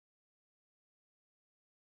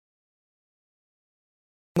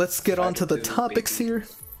let's get on to the topics here.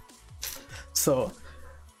 So,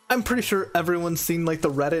 I'm pretty sure everyone's seen like the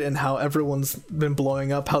Reddit and how everyone's been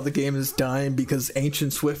blowing up how the game is dying because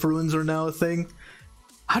ancient Swift ruins are now a thing.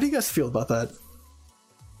 How do you guys feel about that?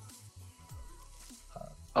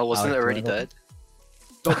 Oh, wasn't it already dead?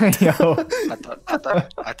 Yo. I thought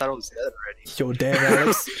it was dead already. Yo, damn,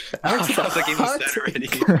 Alex. I thought the game was dead already.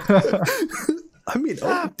 I mean,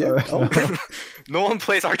 okay. No one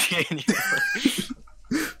plays RTA anymore.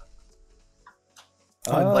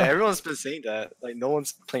 Like everyone's been saying that. Like no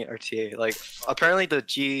one's playing RTA. Like apparently the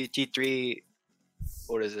G3,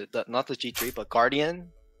 what is it? Not the G3, but Guardian.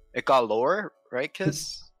 It got lower, right?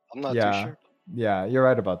 Cause I'm not too sure. Yeah, you're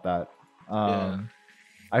right about that.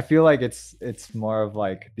 I feel like it's more of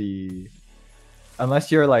like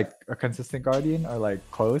unless you're like a consistent Guardian or like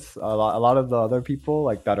close, a lot of the other people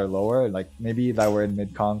like that are lower, like maybe that were in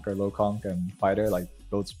mid conk or low conk and fighter, like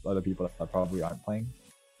those other people that probably aren't playing,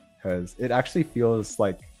 because it actually feels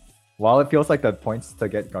like, while it feels like the points to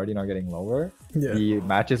get Guardian are getting lower, the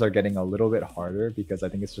matches are getting a little bit harder because I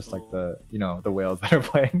think it's just like the whales that are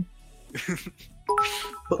playing.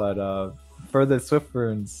 But for the Swift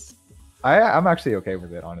runes, I'm actually okay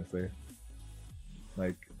with it, honestly.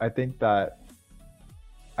 Like I think that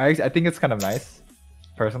I think it's kind of nice,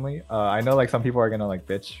 personally. I know like some people are gonna like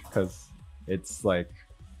bitch because it's like,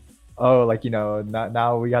 oh, like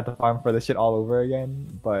now we got to farm for this shit all over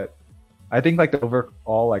again. But I think like the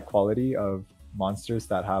overall like quality of monsters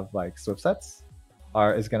that have like Swift sets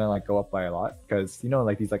is gonna like go up by a lot, because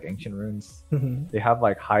like these like ancient runes, they have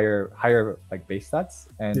like higher like base stats,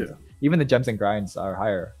 and even the gems and grinds are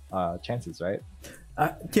higher chances, right?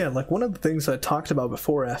 Yeah, like one of the things I talked about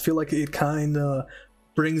before, I feel like it kind of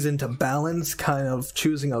brings into balance kind of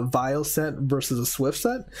choosing a Vile set versus a Swift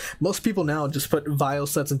set. Most people now just put Vile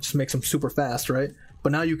sets and just makes them super fast, right?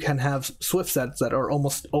 But now you can have Swift sets that are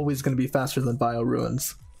almost always going to be faster than Vile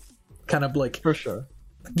ruins. Kind of like, for sure,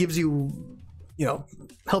 gives you,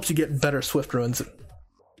 helps you get better Swift ruins.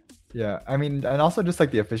 Yeah, I mean, and also just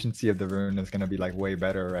like the efficiency of the rune is gonna be like way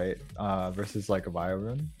better, right? Versus like a bio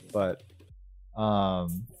rune. But I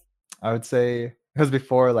would say, because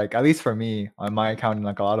before, like at least for me on my account and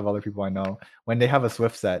like a lot of other people I know, when they have a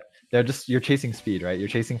Swift set, you're chasing speed, right? You're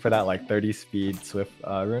chasing for that like 30 speed Swift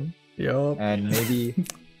rune. Yup. And maybe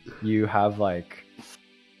you have like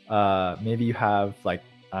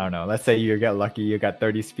I don't know, let's say you get lucky, you got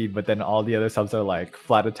 30 speed, but then all the other subs are like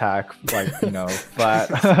flat attack, like flat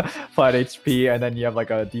flat HP, and then you have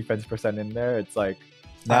like a defense percent in there. It's like,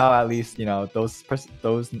 now at least those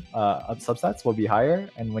substats will be higher,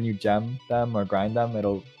 and when you gem them or grind them,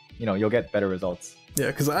 it'll you'll get better results. Yeah,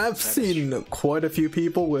 because I've seen quite a few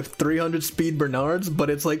people with 300 speed Bernards, but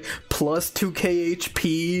it's like plus 2k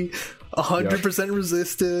HP, 100%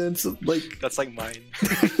 resistance. Like that's like mine.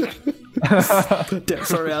 Damn,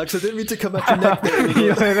 sorry, Alex. I didn't mean to come at your neck there.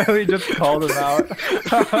 You literally just called him out.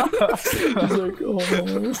 He's like,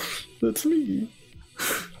 oh, that's me.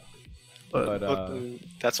 But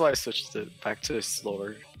that's why I switched it back to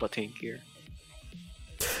slower but tankier.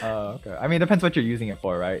 Okay. I mean, it depends what you're using it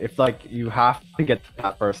for, right? If like you have to get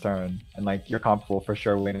that first turn, and like your comp will for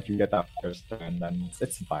sure win if you get that first turn, then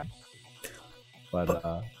it's fine.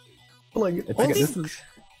 But like,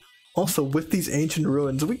 also with these ancient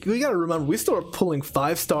ruins, we gotta remember we still are pulling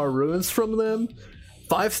 5-star ruins from them,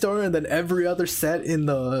 5-star, and then every other set in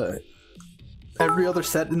there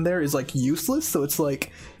is like useless. So it's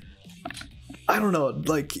like, I don't know,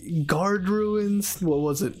 like guard ruins. What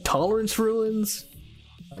was it? Tolerance ruins.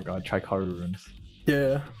 Oh my god, Tricaru runes.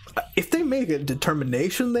 Yeah, if they make a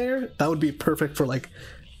determination there, that would be perfect for like,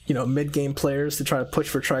 mid-game players to try to push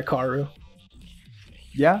for Tricaru.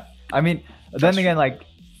 Yeah, I mean, then again, like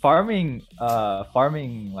farming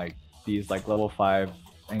like these like level 5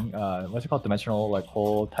 and what's it called, dimensional like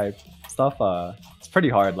hole type stuff. It's pretty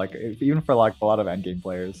hard. Like even for like a lot of endgame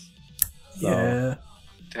players. So, yeah,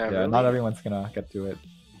 really? Not everyone's gonna get to it.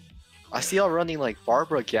 I see y'all running like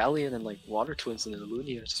Barbara, Galleon, and like Water Twins in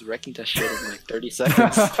Illunia, just wrecking that shit in like 30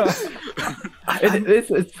 seconds.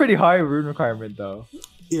 It's pretty high rune requirement though.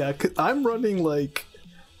 Yeah, cause I'm running like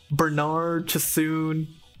Bernard, Chasoon,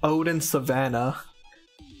 Odin, Savannah,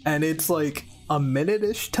 and it's like a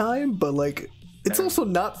minute-ish time, but like it's also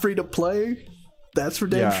not free to play. That's for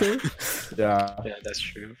damn sure. Yeah, that's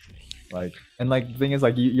true. Like, and like the thing is,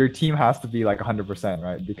 like your team has to be like 100%,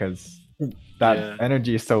 right? Because that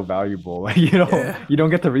energy is so valuable. You don't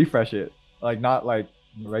get to refresh it, like not like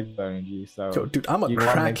regular energy. So yo, dude, I'm a you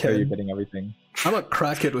want to make sure you're crackhead. getting everything. I'm a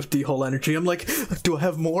crackhead with D-hole energy. I'm like, do I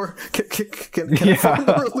have more? Can I find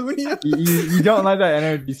more Lunia? You don't let that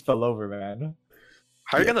energy spill over, man.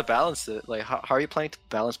 How are you Yeah. gonna balance it? Like, how are you planning to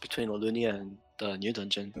balance between Olunia and the new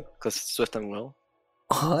dungeon? Because Swift and Will.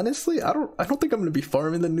 Honestly, I don't think I'm gonna be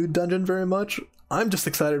farming the new dungeon very much. I'm just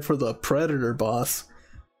excited for the Predator boss.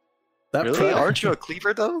 That Really? Predator- Aren't you a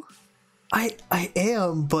cleaver though? I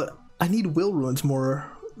am, but I need will runes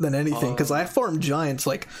more than anything because I farm giants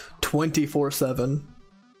like 24/7.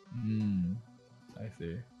 I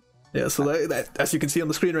see. Yeah, so that as you can see on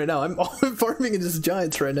the screen right now, I'm farming in just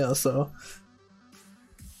giants right now. So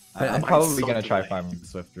I'm might probably so gonna try delay. farming the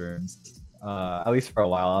Swift runes, at least for a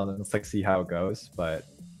while, and let's like see how it goes. But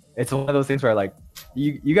it's one of those things where like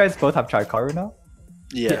you guys both have Chikaru now,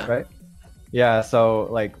 Yeah. right? Yeah. So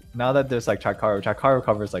like now that there's like Chikaru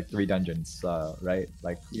covers like 3 dungeons, right?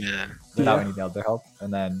 Like Yeah. without Yeah. any other help,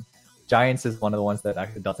 and then Giants is one of the ones that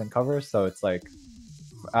actually doesn't cover. So it's like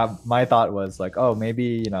my thought was like, oh,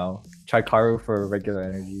 maybe Chikaru for regular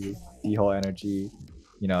energy, D-hole energy,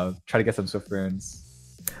 try to get some Swift runes.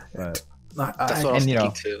 But That's what I was and,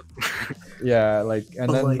 thinking too. yeah, like, and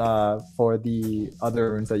But, then like- for the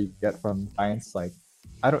other runes that you get from Giants, like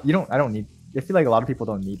I don't need. I feel like a lot of people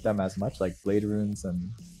don't need them as much, like Blade runes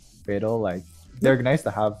and Fatal. Like they're nice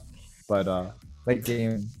to have, but late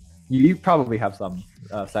game, you probably have some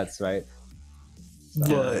sets, right? So,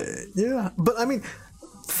 But yeah, but I mean,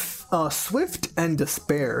 Swift and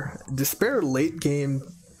Despair late game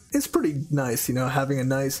is pretty nice. Having a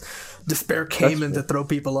nice Despair came in true. to throw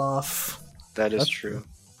people off. That is That's true.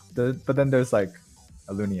 but then there's like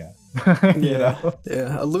Alunia. Yeah,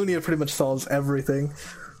 Alunia pretty much solves everything.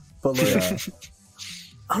 But like, Yeah.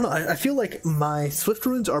 I don't know. I feel like my Swift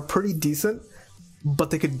runes are pretty decent,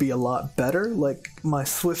 but they could be a lot better. Like my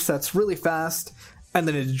Swift set's really fast, and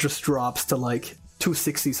then it just drops to like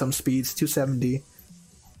 260 some speeds, 270.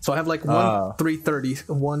 So I have like one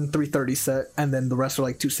 330 set, and then the rest are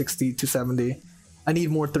like 260, 270. I need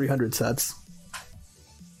more 300 sets.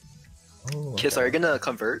 Oh, Kiss, okay. are you gonna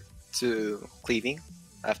convert to cleaving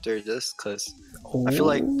after this? Because I feel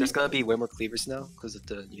like there's gonna be way more cleavers now because of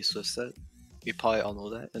the new Swift set. We probably all know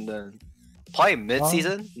that. And then probably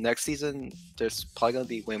mid-season, next season, there's probably gonna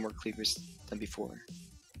be way more cleavers than before.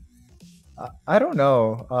 I don't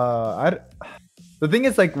know. The thing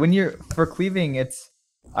is, like, when you're for cleaving,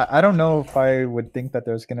 I don't know if I would think that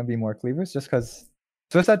there's gonna be more cleavers just because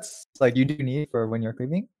Swift sets like you do need for when you're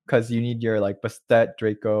cleaving because you need your like Bastet,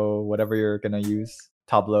 Draco, whatever you're gonna use,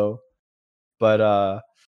 Tableau. But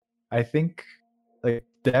I think like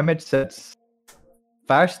damage sets,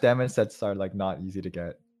 fast damage sets are like not easy to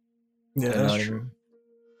get. Yeah, You know that's what I true.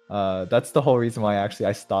 mean? That's the whole reason why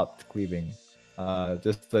I stopped cleaving.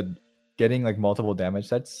 Just the getting like multiple damage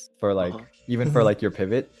sets for like even for Mhm. like your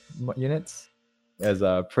pivot units is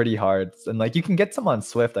pretty hard. And like you can get some on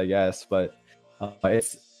Swift, I guess, but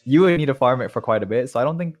you would need to farm it for quite a bit. So I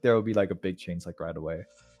don't think there will be like a big change like right away.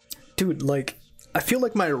 Dude, like I feel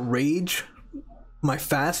like my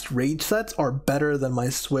fast rage sets are better than my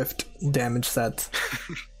Swift damage sets.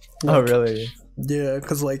 Oh really? Yeah,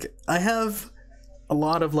 because like I have a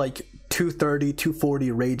lot of like 230,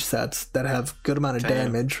 240 rage sets that have good amount of Damn.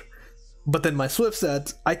 damage. But then my Swift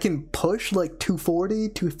sets, I can push like 240,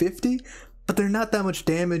 250, but they're not that much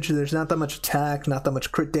damage. There's not that much attack, not that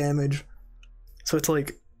much crit damage. So it's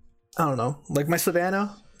like, I don't know. Like my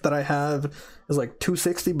Savannah that I have is like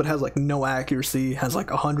 260, but has like no accuracy, has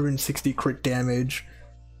like 160 crit damage,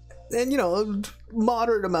 and a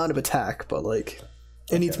moderate amount of attack, but like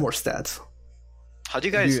it needs more stats. How do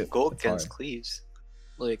you guys Dude, go it's against hard. cleaves?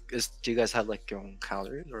 Like, do you guys have like your own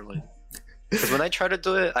counters or like? Because when I try to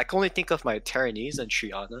do it, I can only think of my Terranese and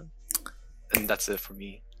Triana, and that's it for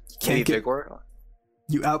me. Can't Maybe get- Vigor.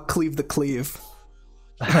 You out cleave the cleave.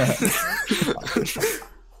 I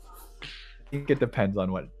think it depends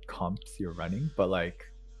on what comps you're running, but like,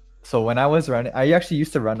 so when I was running, I actually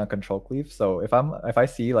used to run a control cleave. So if I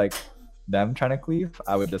see like them trying to cleave,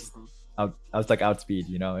 I would just I was like outspeed,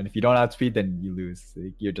 and if you don't outspeed, then you lose.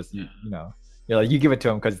 Like, you're just you're like you give it to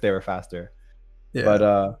them because they were faster. Yeah.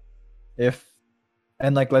 But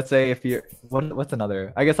let's say if you're what's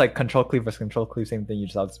another? I guess like control cleave versus control cleave, same thing. You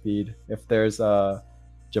just outspeed. If there's a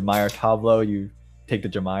Jamire Tableau, you take the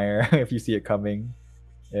Jamire if you see it coming.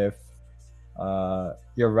 If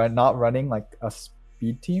you're not running like a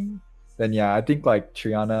speed team, then yeah, I think like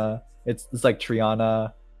Triana. It's like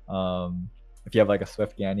Triana. If you have like a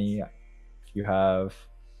Swift Yanni, if you have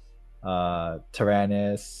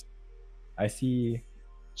Tyrannus, I see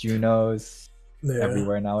Junos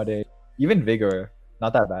everywhere nowadays. Even Vigor,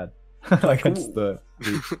 not that bad. Against the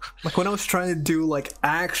Like when I was trying to do like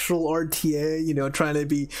actual RTA, trying to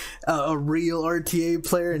be a real RTA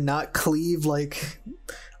player and not cleave like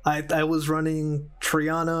I was running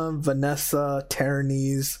Triana, Vanessa,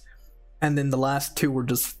 Terranese, and then the last two were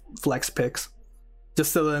just flex picks.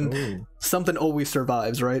 Just so then something always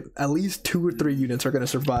survives, right? At least 2 or 3 units are going to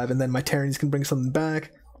survive, and then my Terranese can bring something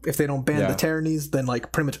back. If they don't ban the Terranese, then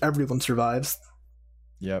like pretty much everyone survives.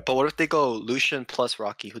 Yep. But what if they go Lucian plus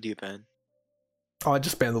Rocky? Who do you ban? Oh, I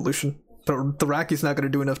just ban the Lucian. The Rocky's not going to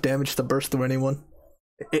do enough damage to burst through anyone.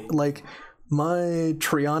 Like, my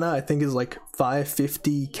Triana, I think, is like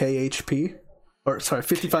 550 KHP. Or, sorry,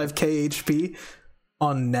 55 KHP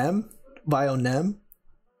on Nem, Bio Nem.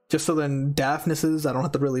 Just so then Daphnes's I don't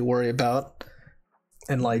have to really worry about.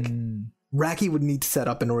 And, like, Raki would need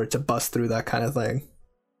setup in order to bust through that kind of thing.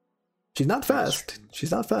 She's not fast.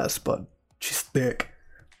 She's not fast, but she's thick.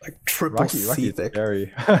 Like, triple C thick.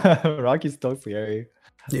 Scary. Rocky's so scary.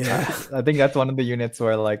 Yeah. I think that's one of the units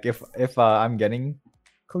where, like, if I'm getting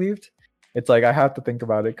cleaved, it's like I have to think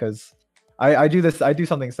about it, because I do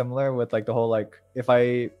something similar with like the whole, like, if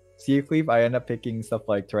I see a cleave, I end up picking stuff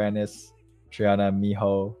like Tyrannus, Triana,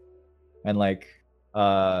 Miho, and like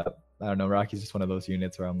I don't know, Rocky's just one of those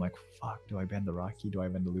units where I'm like, fuck, do I ban the Rocky, do I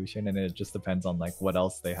ban the Lucian? And it just depends on like what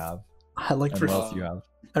else they have. I like what else you have.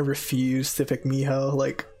 I refuse to pick Miho.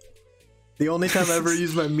 Like, the only time I ever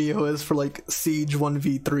use my Miho is for like Siege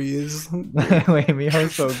 1v3s. Wait,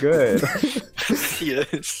 Miho's so good.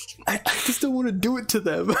 Yes. I just don't want to do it to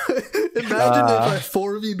them. Imagine if I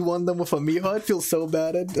 4v1 them with a Miho. I'd feel so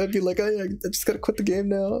bad. I'd be like, I just gotta quit the game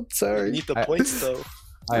now. Sorry. You need the points though.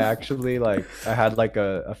 I actually I had like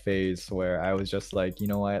a phase where I was just like, you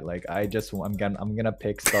know what, like I'm gonna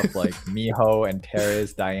pick stuff like Miho and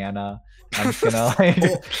Teres, Diana. I'm just gonna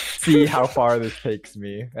like see how far this takes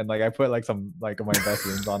me, and like I put like some like my best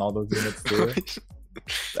wins on all those units too.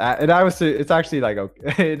 It's actually like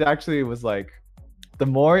okay. It actually was like, the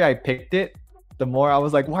more I picked it, the more I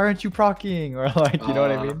was like, why aren't you proccing, or like, you know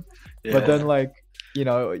what I mean? Yeah. But then like, you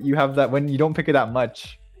know, you have that when you don't pick it that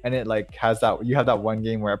much, and it like has that, you have that one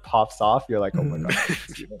game where it pops off, you're like, oh my god.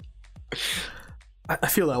 I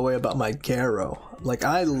feel that way about my Garo. Like,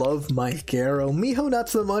 I love my Garo. Miho not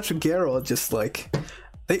so much. Garo just like,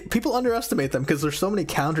 people underestimate them because there's so many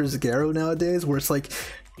counters of Garo nowadays where it's like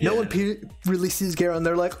no one really sees Garo and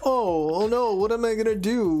they're like, oh no, what am I gonna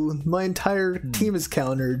do? My entire team is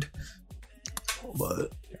countered.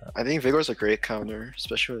 But I think Vigor's a great counter,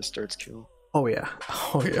 especially with Sturt's kill. Oh yeah,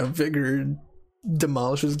 Vigor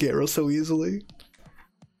demolishes Garo so easily.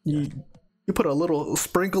 You put a little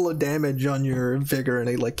sprinkle of damage on your Vigor and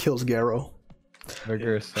it like kills Garo.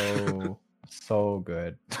 Vigor is so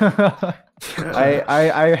good.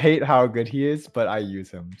 I hate how good he is, but I use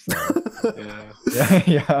him. So.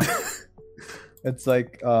 yeah. It's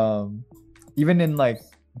like even in like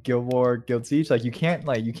Guild War, Guild Siege, like you can't.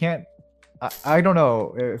 I don't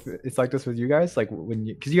know if it's like this with you guys, like when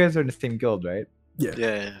because you guys are in the same guild, right?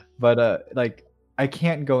 Yeah. But like, I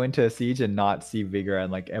can't go into a siege and not see Vigor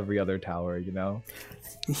on like every other tower, you know?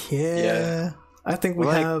 Yeah. I think we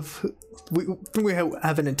have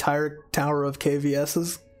an entire tower of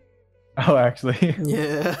KVSs. Oh, actually.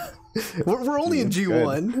 Yeah. We're only in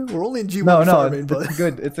G1. Good. We're only in G1 no, farming, but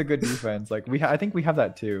it's a good defense. Like I think we have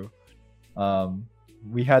that too.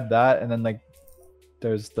 We had that, and then like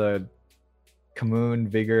there's the Kamoon,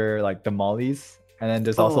 Vigor, like the Mollies, and then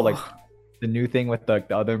there's also like the new thing with the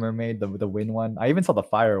other mermaid, the wind one. I even saw the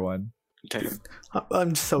fire one. Damn.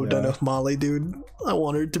 I'm so done with Molly, dude. I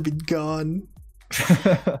want her to be gone.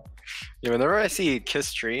 Yeah, whenever I see Kiss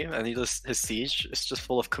stream and his siege, it's just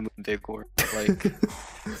full of Kamoon Vigor. Like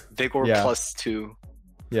Vigor +2.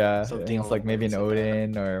 Yeah, it's like maybe an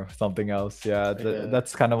Odin or something else. Yeah,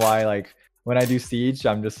 that's kind of why like when I do siege,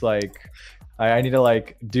 I'm just like, I need to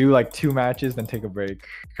like do like 2 matches then take a break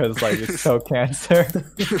because like it's so cancer.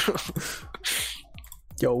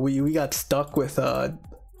 Yo, we got stuck with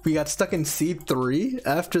we got stuck in C3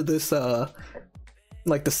 after this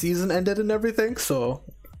like the season ended and everything, so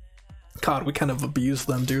God, we kind of abused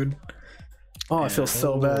them, dude. I feel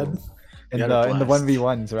so bad. In the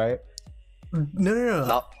 1v1s, right? No.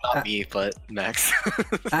 Not me, but Max.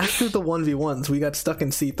 After the 1v1s, we got stuck in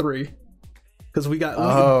C3 because we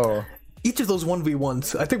got each of those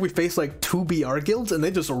 1v1s, I think we faced like 2 BR guilds and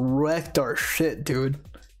they just wrecked our shit, dude.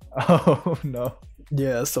 Oh no.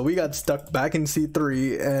 Yeah, so we got stuck back in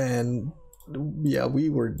C3 and yeah, we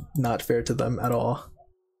were not fair to them at all.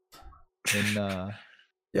 And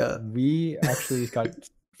we actually got,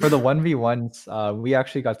 for the 1v1s, we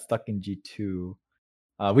actually got stuck in G2.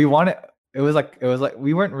 It was like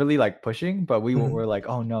we weren't really like pushing, but we were like,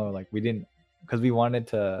 oh no, like we didn't, because we wanted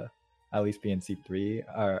to at least be in C3,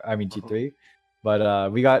 or I mean G3,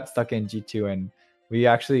 but we got stuck in G2 and we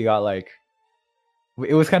actually got like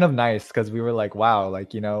it was kind of nice because we were like, wow,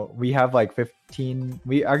 like, you know, we have like 15.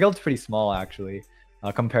 Our guild's pretty small actually,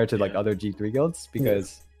 compared to like other G3 guilds,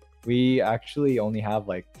 because we actually only have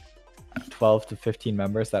like 12 to 15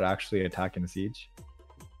 members that actually attack in siege.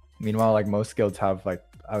 Meanwhile, like most guilds have like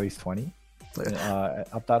at least 20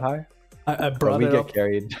 up that high. I brought we it get up.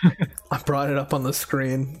 Carried. I brought it up on the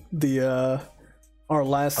screen. Our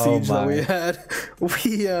last siege that we had,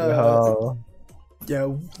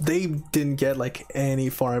 yeah, they didn't get like any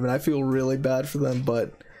farm, and I feel really bad for them.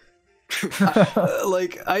 But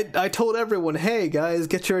I told everyone, hey guys,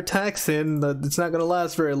 get your attacks in. It's not gonna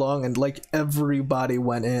last very long, and like everybody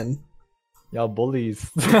went in. Y'all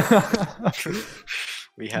bullies.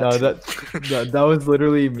 We had that was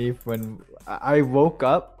literally me when I woke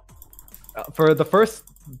up for the first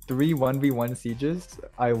 3 1v1 sieges.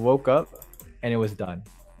 I woke up and it was done.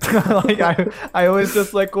 Like I was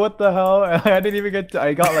just like, what the hell? And I didn't even get to.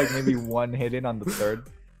 I got like maybe one hit in on the third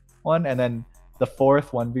one, and then the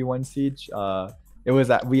fourth 1v1 siege. It was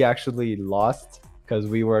that we actually lost because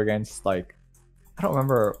we were against like, I don't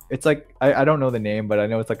remember. It's like I don't know the name, but I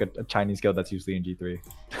know it's like a Chinese guild that's usually in G3.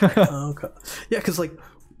 Okay, yeah, because like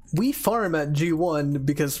we farm at G1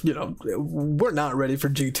 because, you know, we're not ready for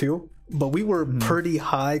G2, but we were pretty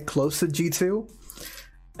high, close to G2,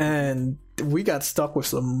 and we got stuck with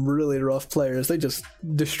some really rough players. They just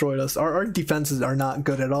destroyed us. Our defenses are not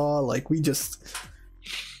good at all. Like we got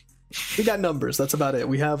numbers. That's about it.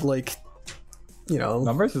 We have like, you know,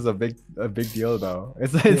 numbers is a big deal though.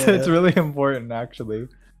 It's really important actually.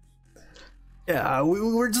 Yeah,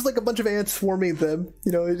 we're just like a bunch of ants swarming them.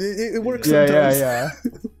 You know, it works sometimes. Yeah.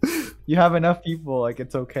 You have enough people, like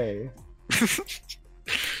it's okay.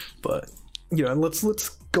 But you know, let's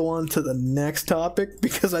go on to the next topic,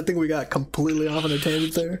 because I think we got completely off on a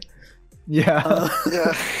tangent there. Yeah.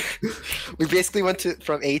 Yeah. We basically went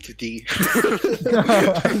from A to D.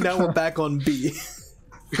 And now we're back on B.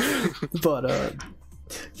 But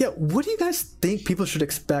yeah, what do you guys think people should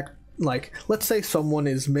expect? Like, let's say someone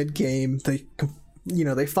is mid-game,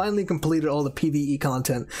 they finally completed all the PvE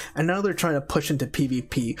content, and now they're trying to push into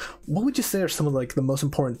PvP. What would you say are some of like the most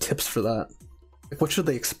important tips for that? Like, what should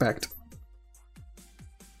they expect?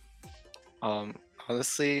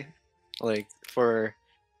 Honestly, like for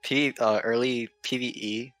early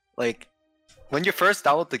PvE, like when you first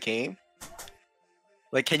download the game,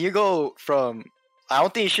 like can you go from? I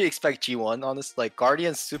don't think you should expect G1. Honest, like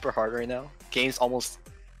Guardian's super hard right now. Game's almost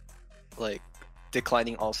like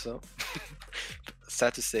declining also.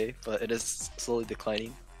 Sad to say, but it is slowly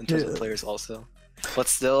declining in terms of players also. But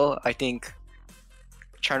still, I think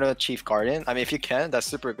trying to achieve Guardian, I mean, if you can, that's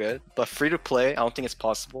super good. But free to play, I don't think it's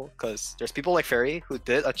possible, because there's people like Fairy who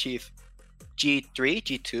did achieve G3,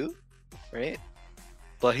 G2, right?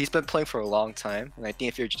 But he's been playing for a long time, and I think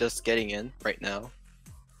if you're just getting in right now,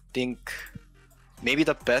 I think maybe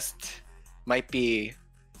the best might be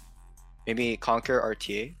maybe Conquer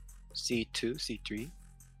RTA, C2, C3.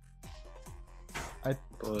 I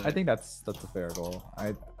think that's a fair goal.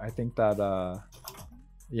 I think that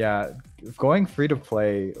yeah, going free to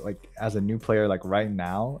play like as a new player like right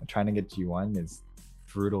now, trying to get G1 is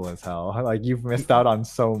brutal as hell. Like you've missed out on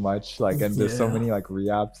so much, like, and there's so many like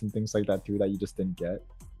re-apps and things like that too that you just didn't get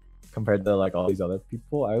compared to like all these other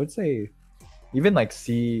people. I would say even like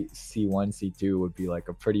C1, C2 would be like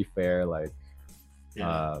a pretty fair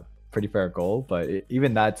pretty fair goal, but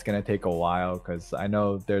even that's gonna take a while, because I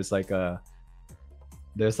know there's like a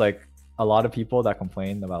lot of people that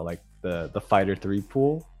complain about like the fighter 3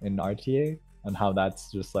 pool in RTA and how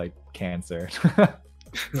that's just like cancer.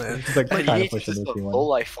 It's like But you kind need of pushing just the C1. low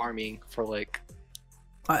life farming for like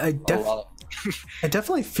I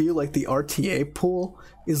definitely feel like the RTA pool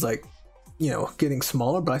is like, you know, getting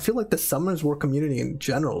smaller, but I feel like the Summoners War community in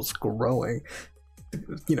general is growing.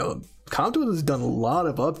 You know, Conduit has done a lot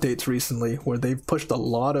of updates recently where they've pushed a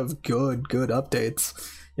lot of good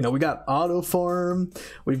updates. You know, we got auto farm,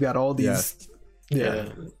 we've got all these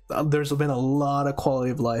there's been a lot of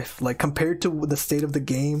quality of life. Like compared to the state of the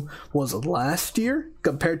game was last year,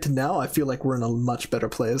 compared to now, I feel like we're in a much better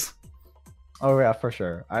place. Oh yeah, for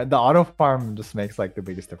sure. The auto farm just makes like the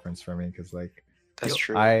biggest difference for me, because like that's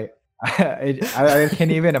true. I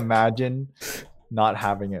can't even imagine not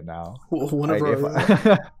having it now. One of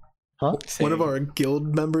our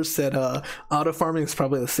guild members said auto farming is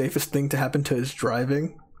probably the safest thing to happen to his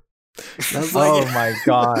driving. I was like, oh my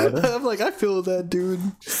god. I'm like, I feel that, dude.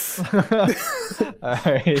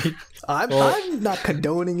 Alright. I'm not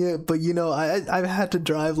condoning it, but you know, I've had to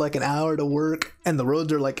drive like an hour to work, and the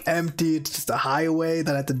roads are like empty. It's just a highway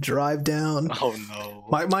that I have to drive down. Oh no.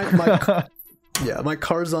 Yeah, my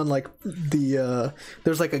car's on like the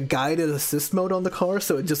there's like a guided assist mode on the car,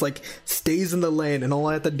 so it just like stays in the lane, and all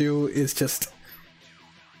I have to do is just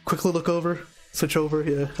quickly look over, switch over.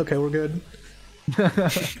 Yeah, okay, we're good.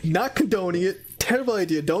 Not condoning it. Terrible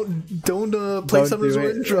idea. Don't play Summer's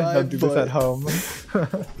Wind Drive. Don't do this at home.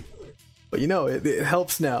 But you know, it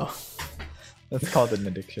helps now. That's called an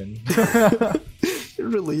addiction. It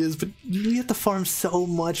really is, but you have to farm so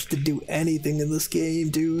much to do anything in this game,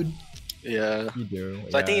 dude. Yeah. You do.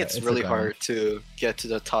 So I think it's really okay. hard to get to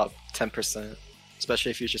the top 10%, especially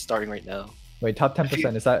if you're just starting right now. Wait, top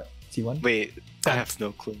 10%, is that T1? Wait, I have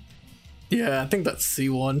no clue. Yeah, I think that's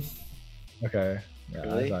C1. Okay. Yeah,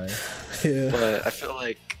 Really? sorry. Yeah. But I feel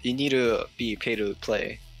like you need to be pay to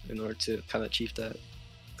play in order to kind of achieve that.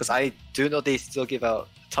 Because I do know they still give out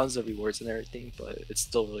tons of rewards and everything, but it's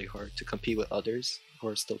still really hard to compete with others who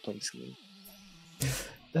are still playing this game.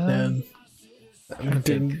 And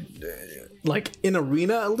dude, like in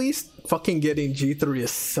arena at least, fucking getting G3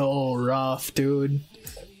 is so rough, dude.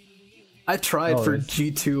 I tried for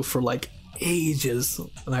G2 for like ages,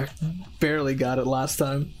 and I barely got it last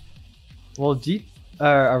time. Well,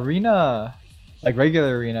 arena, like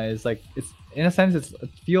regular arena, is like, it's in a sense it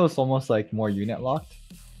feels almost like more unit locked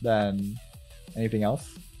than anything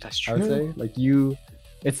else. That's I would say like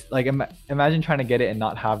it's like imagine trying to get it and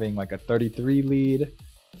not having like a 33 lead,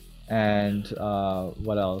 and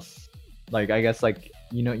what else? Like I guess like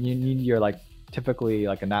you need your like typically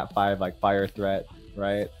like a Nat 5 like fire threat,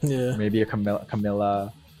 right? Yeah. Maybe a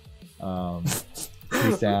Camilla,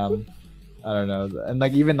 Sam. I don't know, and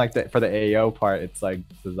like even like for the AO part, it's like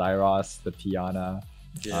the Zyros, the Tiana,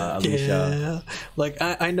 Alicia. Yeah, like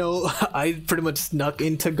I know I pretty much snuck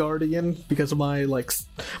into Guardian because of my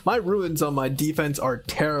my ruins on my defense are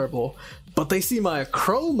terrible, but they see my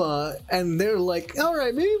chroma and they're like, all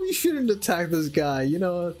right, maybe we shouldn't attack this guy, you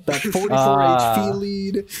know, that 44 HP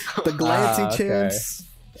lead, the glancing chance.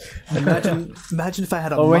 Imagine if I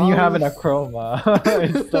had a when you have a chroma,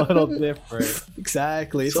 it's a little different.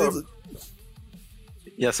 Exactly.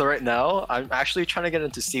 Yeah, so right now I'm actually trying to get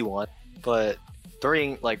into C1, but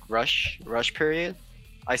during like rush period,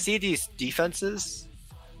 I see these defenses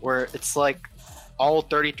where it's like all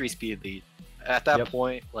 33 speed lead. At that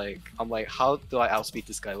point, like I'm like, how do I outspeed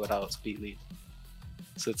this guy without speed lead?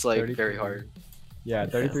 So it's like very hard. Yeah,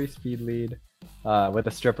 33 speed lead, with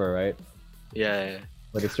a stripper, right? Yeah.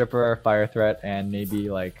 With a stripper, fire threat, and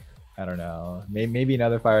maybe like I don't know, maybe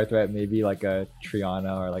another fire threat, maybe like a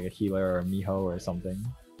Triana or like a healer or a Miho or something.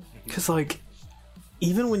 Because like,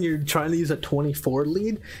 even when you're trying to use a 24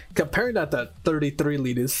 lead, comparing that to 33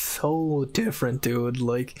 lead is so different, dude.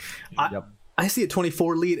 Like, I see a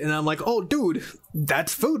 24 lead and I'm like, oh, dude,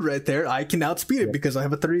 that's food right there. I can outspeed it because I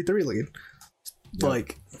have a 33 lead.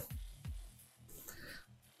 Like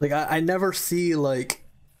I never see like,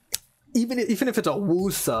 even if it's a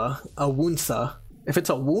Wunsa, if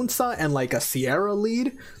it's a Wunsa and like a Sierra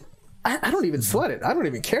lead, I don't even sweat it. I don't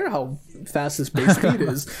even care how fast his base speed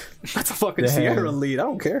is. That's a fucking Sierra lead. I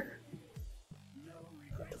don't care.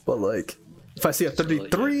 But like, if I see a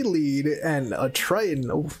 33 lead and a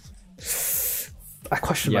Triton, I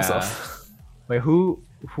question myself. Wait, who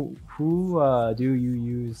do you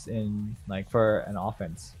use in like for an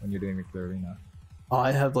offense when you're doing the arena? Oh,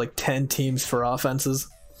 I have like 10 teams for offenses.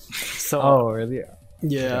 So oh, really?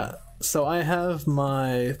 Yeah. Okay. So I have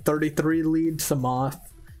my 33 lead Samoth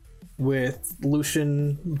with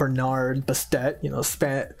Lucian, Bernard, Bastet, you know,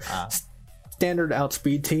 standard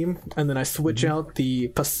outspeed team, and then I switch out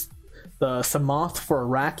the Samoth for a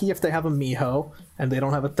Raki if they have a Miho and they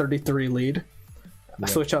don't have a 33 lead. I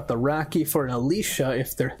switch out the Raki for an Alicia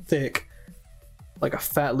if they're thick, like a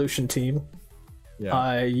fat Lucian team.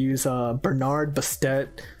 I use Bernard, Bastet,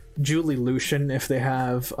 Julie, Lucian if they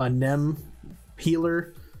have a Nem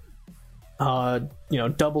healer. You know,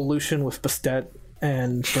 double Lucian with Bastet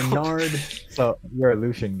and Bernard. So you're a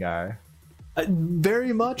Lucian guy.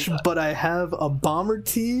 Very much, but I have a bomber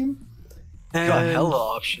team. And got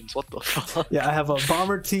hella options. What the fuck? Yeah, I have a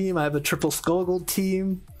bomber team. I have a triple Skogul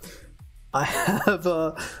team. I have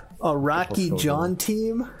a Raki John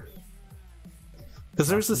team. Because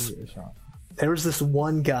there's this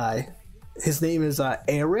one guy. His name is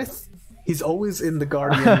Aerith. He's always in the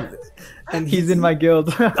Guardian, and he's in my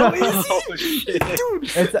guild. Oh, shit. Dude,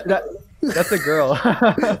 that's a girl.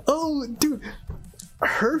 Oh, dude,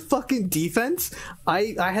 her fucking defense.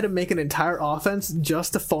 I had to make an entire offense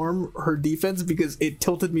just to farm her defense because it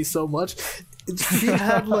tilted me so much. She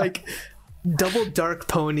had like double dark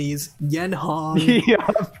ponies, Yen Hong.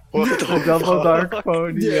 Double dark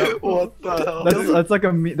pony. Yeah. What the hell? That's like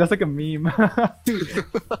a meme. Dude.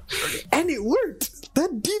 And it worked.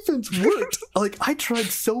 that defense worked. Like, I tried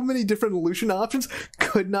so many different Lucian options,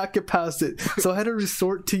 could not get past it. So I had to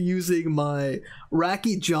resort to using my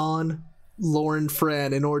Raki John, Lauren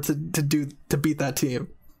Fran in order to beat that team.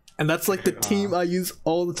 And that's like the team I use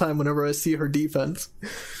all the time whenever I see her defense.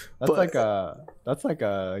 That's like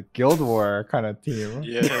a Guild War kind of team.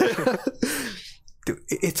 Yeah. Dude,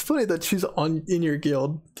 it's funny that she's in your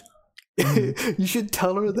guild. You should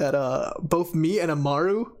tell her that both me and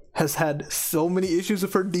Amaru has had so many issues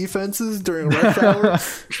with her defenses during rush hour.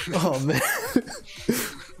 Oh man.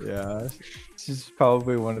 Yeah, she's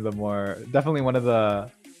probably definitely one of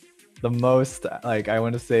the most, like, I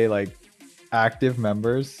want to say, like, active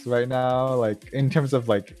members right now, like in terms of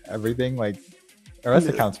like everything. Like, her rest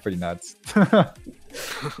account's pretty nuts. I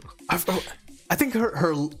think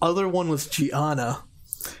her other one was Gianna.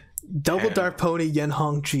 Double Dark Pony, Yen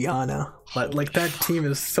Hong, Gianna. But like, that team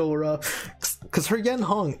is so rough. Because her Yen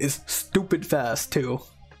Hong is stupid fast too.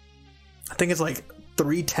 I think it's like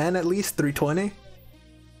 310 at least, 320.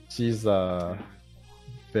 She's a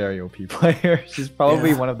very OP player. She's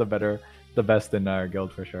probably one of the best in our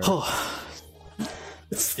guild for sure.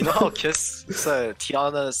 You know how Kiss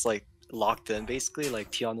Tiana is like locked in basically,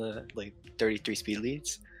 like Tiana like 33 speed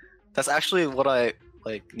leads? That's actually what I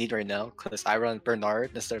like need right now, because I run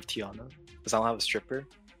Bernard instead of Tiana because I don't have a stripper.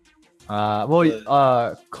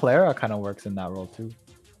 Clara kind of works in that role too,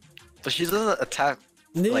 but she doesn't attack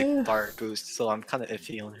like Dart boost, so I'm kind of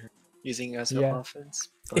iffy on her using as an offense.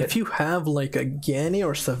 But if you have like a Ganny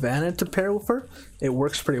or Savannah to pair with her, it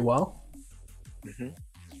works pretty well.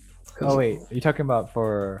 Oh wait, you're talking about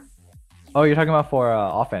for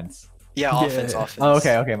offense? Yeah, offense. Oh,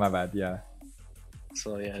 okay, my bad. Yeah.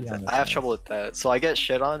 So yeah, I have trouble with that. So I get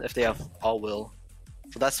shit on if they have all will.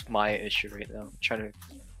 So that's my issue right now. I'm trying to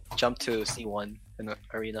jump to C1 in the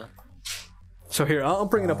arena. So here, I'll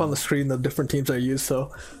bring it up on the screen, the different teams I use.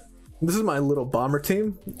 So this is my little bomber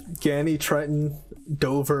team: Ganny, Triton,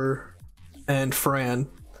 Dover, and Fran.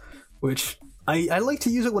 Which I like to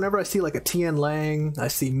use it whenever I see like a Tian Lang, I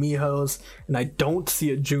see Mihos, and I don't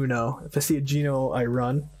see a Juno. If I see a Juno, I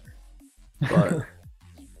run. But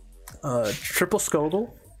triple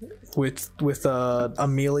Scoldle with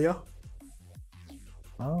Amelia.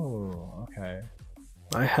 Oh, okay.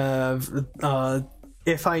 I have I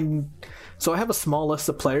have a small list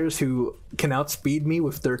of players who can outspeed me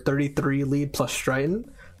with their 33 lead plus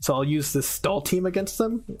Triton. So I'll use this stall team against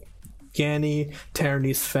them. Ganny,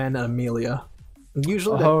 Tyranny, Sven, and Amelia.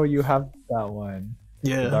 Usually you have that one.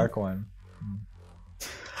 Yeah. The dark one.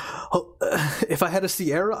 Oh, if I had a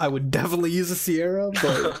Sierra, I would definitely use a Sierra,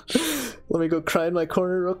 but let me go cry in my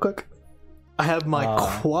corner real quick. I have my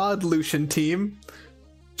quad Lucian team.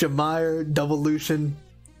 Jameyer, double Lucian,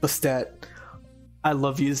 Bastet. I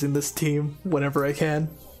love using this team whenever I can.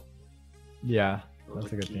 Yeah,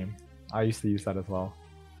 that's a good team. I used to use that as well.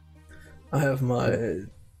 I have my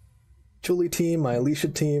Julie team, my Alicia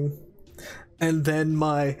team, and then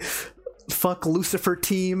my fuck Lucifer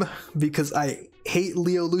team, because I hate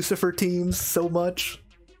Leo Lucifer teams so much.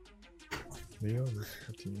 Leo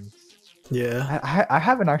Lucifer teams. Yeah. I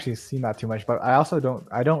haven't actually seen that too much, but I also don't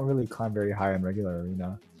really climb very high in regular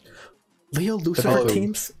arena. Leo Lucifer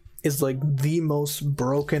teams is like the most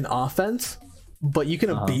broken offense, but you can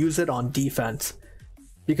abuse it on defense.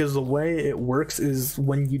 Because the way it works is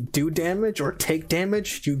when you do damage or take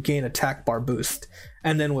damage, you gain attack bar boost.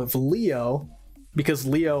 And then with Leo, because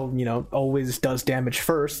Leo, always does damage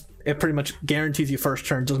first, it pretty much guarantees you first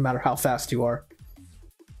turn, doesn't matter how fast you are.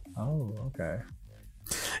 Oh, okay.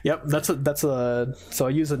 Yep, so I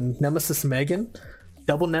use a Nemesis Megan.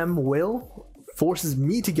 Double Nem Will forces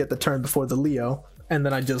me to get the turn before the Leo, and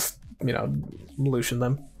then I just, Lucian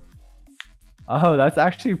them. Oh, that's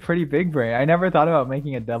actually pretty big brain. I never thought about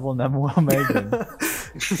making a double Nem Will Megan.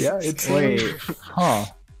 Yeah, it's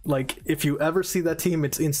like if you ever see that team,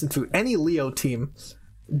 it's instant food. Any Leo team,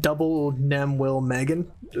 double Nem Will Megan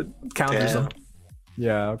counters them.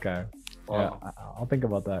 Yeah, okay. Wow. Yeah, I'll think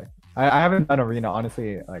about that. I haven't done arena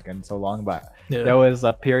honestly like in so long, but Yeah. there was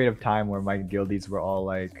a period of time where my guildies were all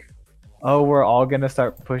like, oh, we're all gonna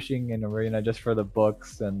start pushing in arena just for the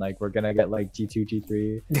books, and like we're gonna get like G2,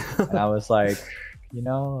 G3, and I was like,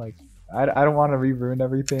 I don't want to ruin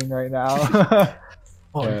everything right now.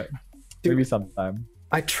 But maybe sometime.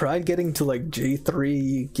 I tried getting to like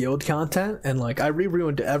J3 guild content, and like I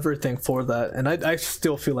ruined everything for that, and I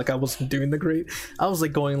still feel like I wasn't doing the great. I was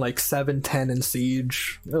like going like 7-10 in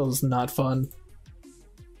Siege. It was not fun.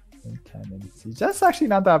 10 in Siege. That's actually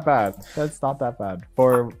not that bad. That's not that bad.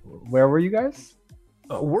 For where were you guys?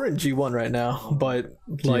 We're in G1 right now, but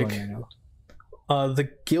G1 like right The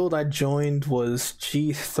guild I joined was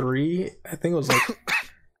G3. I think it was like,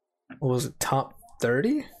 what was it, top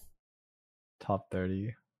 30? Top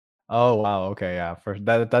 30. Oh wow, okay, yeah. For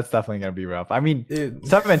that's definitely gonna be rough. I mean, Dude,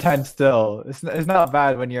 7 and 10 still. It's not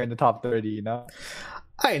bad when you're in the top 30, you know?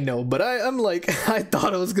 I know, but I'm like, I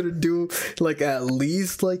thought I was gonna do like at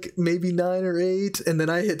least like maybe 9 or 8, and then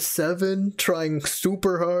I hit 7, trying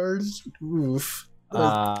super hard. Oof.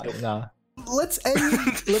 No. Let's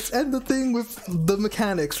end the thing with the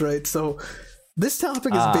mechanics, right? So this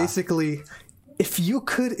topic is basically, if you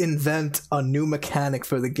could invent a new mechanic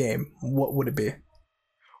for the game, what would it be?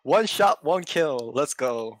 One shot, one kill. Let's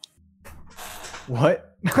go.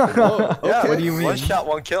 What? Whoa, Yeah, okay. What do you mean? One shot,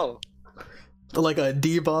 one kill. Like a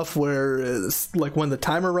debuff where it's like when the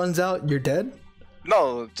timer runs out, you're dead?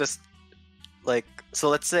 No, just like, so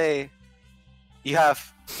let's say you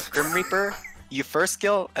have Grim Reaper, you first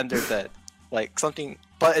kill and they're dead. Like something,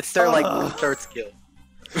 but it's their like third skill.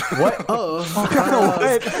 What? Oh.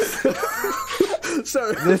 What?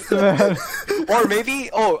 Sorry. This man. Or maybe,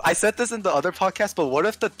 I said this in the other podcast, but what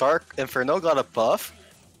if the Dark Inferno got a buff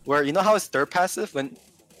where, you know how his third passive, when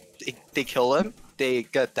they kill him, they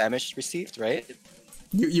get damage received, right?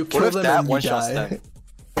 You What kill if them that and you one shots die. them?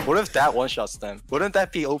 What if that one shots them? Wouldn't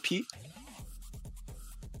that be OP?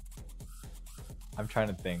 I'm trying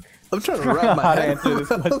to think. I'm trying to wrap my How to head answer this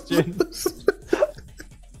question.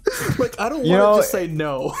 Like, I don't You want to know, just say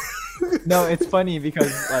no. No, it's funny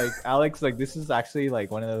because like Alex, like this is actually like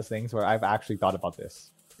one of those things where I've actually thought about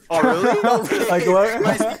this. Oh really? Like what? You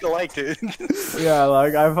guys speak alike, dude. Yeah,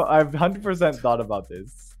 like I've 100% thought about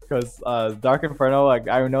this because Dark Inferno, like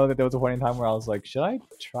I know that there was a point in time where I was like, should I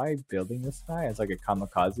try building this guy as like a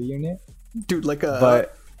kamikaze unit? Dude, like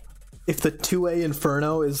But if the 2A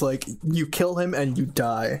Inferno is like, you kill him and you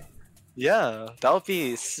die. Yeah, that would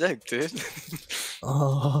be sick, dude.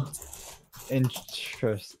 Oh.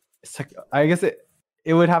 interest. It's like, I guess it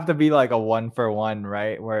would have to be like a 1-for-1,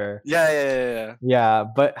 right? Where Yeah. yeah,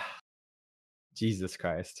 but Jesus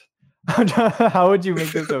Christ. How would you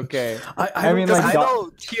make this okay? I mean, Because like, I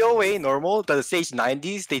know TOA normal, the stage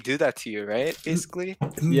 90s, they do that to you, right? Basically.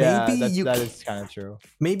 yeah, maybe that is kind of true.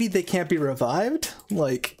 maybe they can't be revived.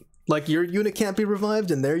 Like your unit can't be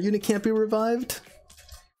revived and their unit can't be revived.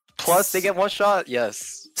 Plus, they get one shot.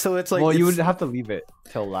 Yes. So it's like, Well, you it's- would have to leave it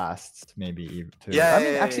till last, maybe. Too. Yeah, I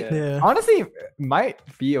mean, yeah, actually, yeah. yeah. honestly, it might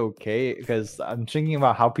be okay because I'm thinking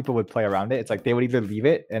about how people would play around it. It's like they would either leave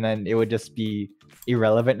it and then it would just be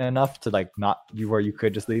irrelevant enough to like not you where you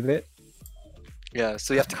could just leave it. Yeah.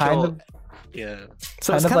 So you have to Kind kill. of, Yeah.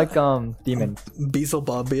 So kind it's of like demons.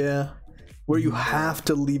 Beelzebub, yeah. Where you have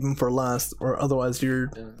to leave him for last, or otherwise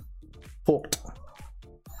you're Yeah. fucked.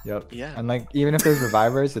 Yep. Yeah. And like even if there's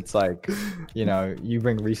revivers, it's like you know you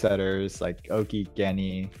bring resetters like Oki,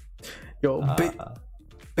 Genny. Yo,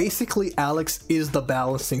 basically, Alex is the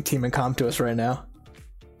balancing team in Comtuous right now.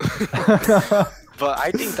 But I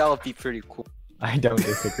think that would be pretty cool. I don't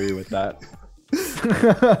disagree with that.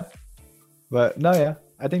 But no, yeah,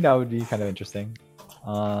 I think that would be kind of interesting.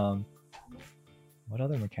 What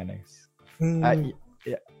other mechanics?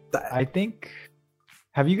 I think.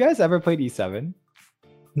 Have you guys ever played E7?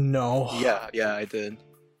 No. Yeah, I did.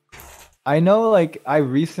 I know, like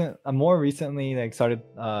more recently, like started.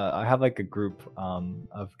 I have like a group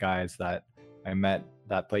of guys that I met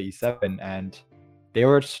that play E7, and they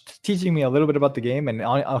were teaching me a little bit about the game. And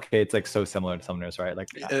okay, it's like so similar to Summoners, right? Like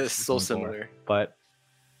It's so similar. But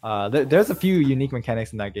there's a few unique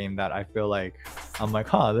mechanics in that game that I feel like I'm like,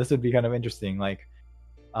 this would be kind of interesting. Like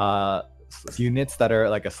units that are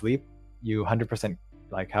like asleep, you 100%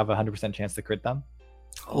 like have a 100% chance to crit them.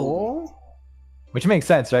 Oh. Which makes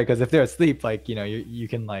sense, right? Because if they're asleep, like you know, you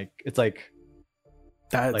can like it's like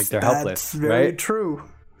That's they're helpless, That's very right? true.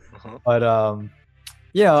 But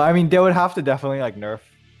you know, I mean, they would have to definitely like nerf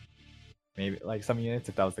maybe like some units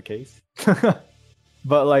if that was the case.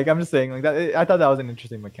 But like I'm just saying, like that, I thought that was an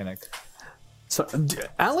interesting mechanic. So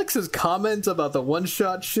Alex's comments about the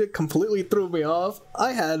one-shot shit completely threw me off.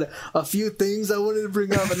 I had a few things I wanted to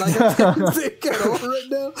bring up, and I can't think at all right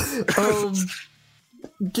now.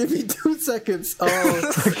 Give me 2 seconds.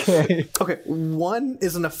 Okay. Okay, one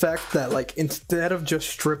is an effect that, like, instead of just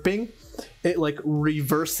stripping, it, like,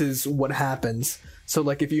 reverses what happens. So,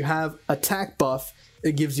 like, if you have attack buff,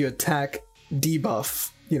 it gives you attack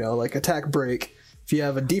debuff, you know, like attack break. If you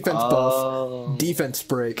have a defense buff, defense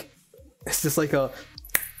break. It's just like a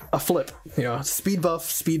flip, you know, speed buff,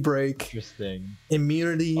 speed break, Interesting.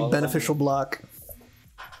 immunity, beneficial block.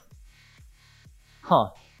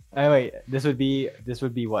 Huh. Anyway, this would be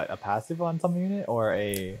what, a passive on some unit or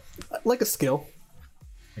a Like a skill.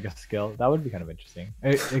 like a skill. That would be kind of interesting.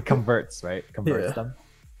 It converts, right? Converts Yeah. them.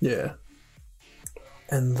 Yeah.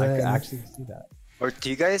 And I could then actually see that. Or have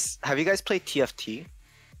you guys played TFT?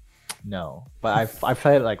 No, but I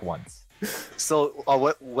played it like once. So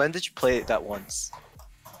when did you play it that once?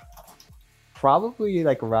 Probably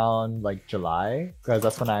like around like July, because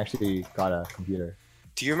that's when I actually got a computer.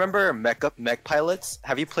 Do you remember mech pilots?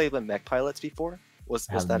 Have you played with mech pilots before? Was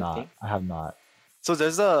I have that not. a thing? I have not. So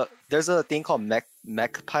there's a thing called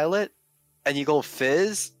mech pilot, and you go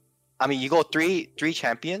fizz. I mean, you go three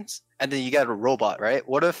champions, and then you get a robot, right?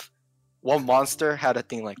 What if one monster had a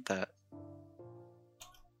thing like that?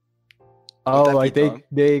 Oh, that like be dumb?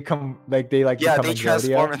 they come like they like Yeah, become they a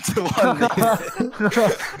transform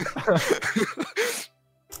Gyodia.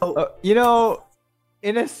 into one. You know,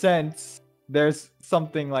 in a sense, there's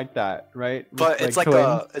something like that, right? With, But it's like twins.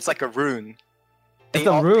 a rune. It's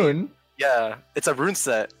a rune. Yeah, it's a rune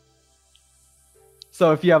set.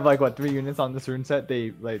 So if you have like what 3 units on this rune set, they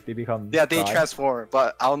become Yeah, they God. transform,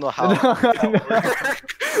 but I don't know how.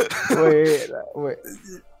 Wait.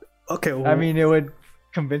 okay, well, I mean, it would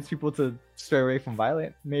convince people to stray away from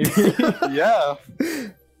violent, maybe. Yeah.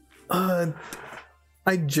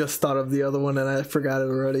 I just thought of the other one and I forgot it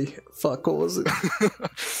already. Fuck, what was it?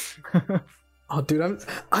 Oh, dude,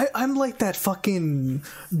 I'm like that fucking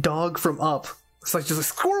dog from Up. It's like just a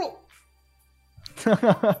squirrel.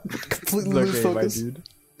 Completely lose Okay, my focus. dude.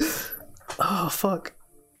 Oh fuck.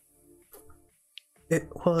 It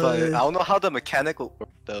was. But I don't know how the mechanic will work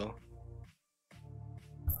though.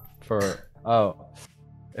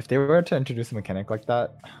 If they were to introduce a mechanic like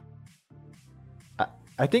that,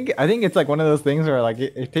 I think it's like one of those things where like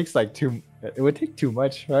it takes like it would take too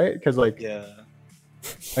much, right? Because like Yeah.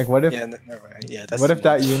 like what if Never mind. Yeah. That's what if too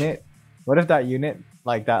that much. unit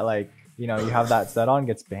like that, like, you know, you have that set on,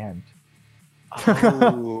 gets banned.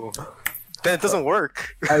 Oh. Then it doesn't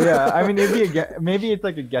work. Yeah, I mean, maybe it's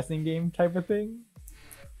like a guessing game type of thing.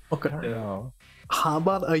 Okay. I don't know. How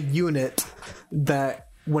about a unit that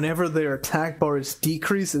whenever their attack bar is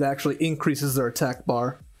decreased, it actually increases their attack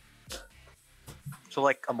bar? So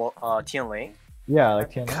like Tian Lang. Yeah,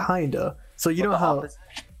 like Tian. Kinda. So you know how.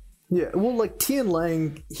 Yeah, well, like Tian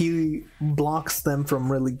Lang, he blocks them from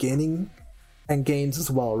really gaining and gains as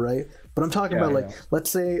well, right? But I'm talking about, like, let's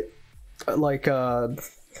say, like,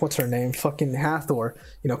 what's her name? Fucking Hathor,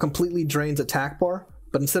 you know, completely drains attack bar,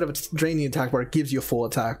 but instead of it draining attack bar, it gives you a full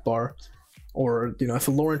attack bar. Or, you know, if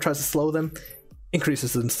Lauren tries to slow them,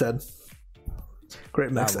 increases it instead.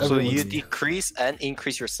 Great mix. So you decrease and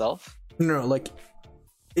increase yourself? No, like,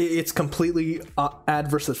 it's completely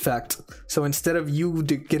adverse effect. So instead of you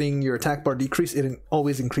getting your attack bar decreased, it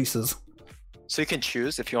always increases. So you can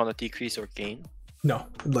choose if you want to decrease or gain? No,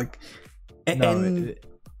 like... No,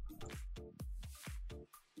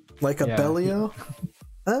 like a Yeah. Bellio?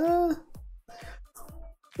 Well,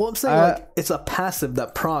 I'm saying like it's a passive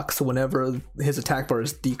that procs whenever his attack bar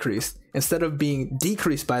is decreased. Instead of being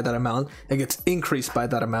decreased by that amount, it gets increased by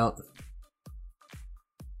that amount.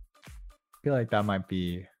 I feel like that might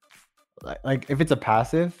be like if it's a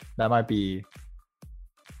passive, that might be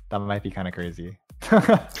kind of crazy.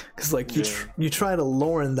 Because like you try to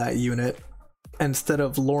Lauren that unit, and instead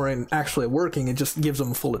of Lauren actually working, it just gives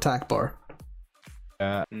them a full attack bar.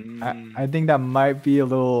 I think that might be a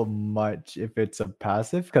little much if it's a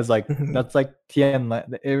passive, because like that's like Tian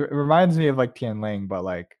Lang. It reminds me of like Tian Lang, but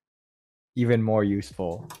like even more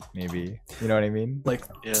useful, maybe. You know what I mean? Like,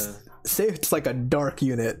 Yeah. say it's like a dark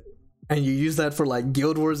unit, and you use that for like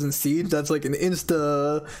Guild Wars and Siege. That's like an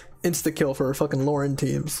insta kill for fucking Lauren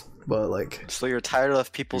teams. But like, So you're tired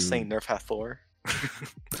of people saying nerf Hathor?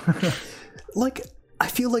 like I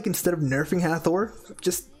feel like instead of nerfing Hathor,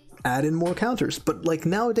 just add in more counters. But like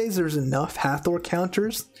nowadays, there's enough Hathor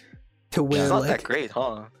counters to where She's not like that great,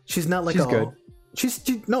 huh? she's not like She's good.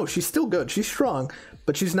 She's still good. She's strong,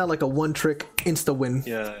 but she's not like a one trick insta win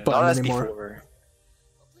Yeah, button not as anymore. before.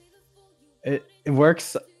 It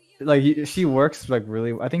works. Like she works like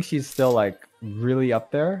really. I think she's still like really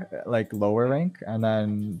up there, like lower rank, and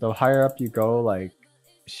then the higher up you go, like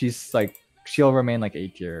she's like she'll remain like A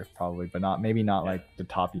tier probably, but not like the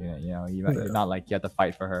top unit. You know, not like you have to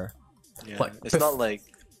fight for her. Yeah, Like, it's not like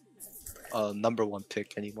a number one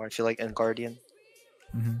pick anymore. I feel like and Guardian.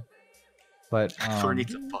 But Thor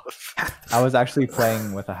needs a buff. I was actually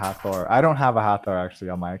playing with a Hathor. I don't have a Hathor actually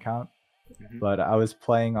on my account, but I was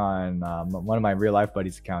playing on one of my real life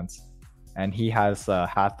buddies' accounts, and he has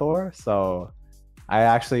Hathor. So I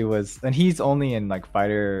actually was, and he's only in like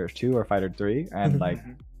Fighter 2 or Fighter 3, and like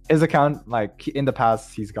his account, like in the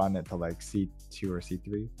past, he's gotten it to like C2 or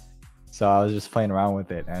C3. So I was just playing around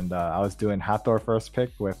with it, and I was doing Hathor first pick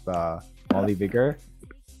with Molly Vigor,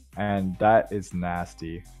 and that is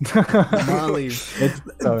nasty. Molly. It's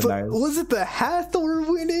so But nice. was it the Hathor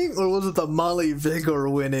winning or was it the Molly Vigor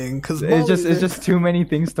winning? Because It's just too many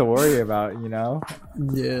things to worry about, you know.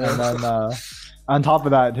 yeah. And then on top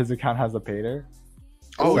of that, his account has a pater.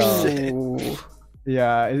 Oh So- shit!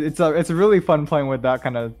 Yeah, it's really fun playing with that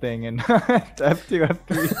kind of thing in F2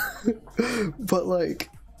 F3. But like,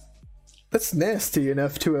 that's nasty in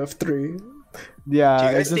F2 F3. Yeah, Do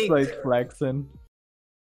you guys it's just think- like flexing.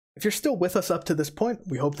 If you're still with us up to this point,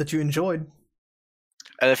 we hope that you enjoyed.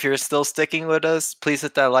 And if you're still sticking with us, please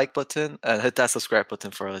hit that like button and hit that subscribe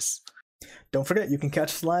button for us. Don't forget, you can catch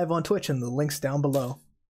us live on Twitch and the links down below.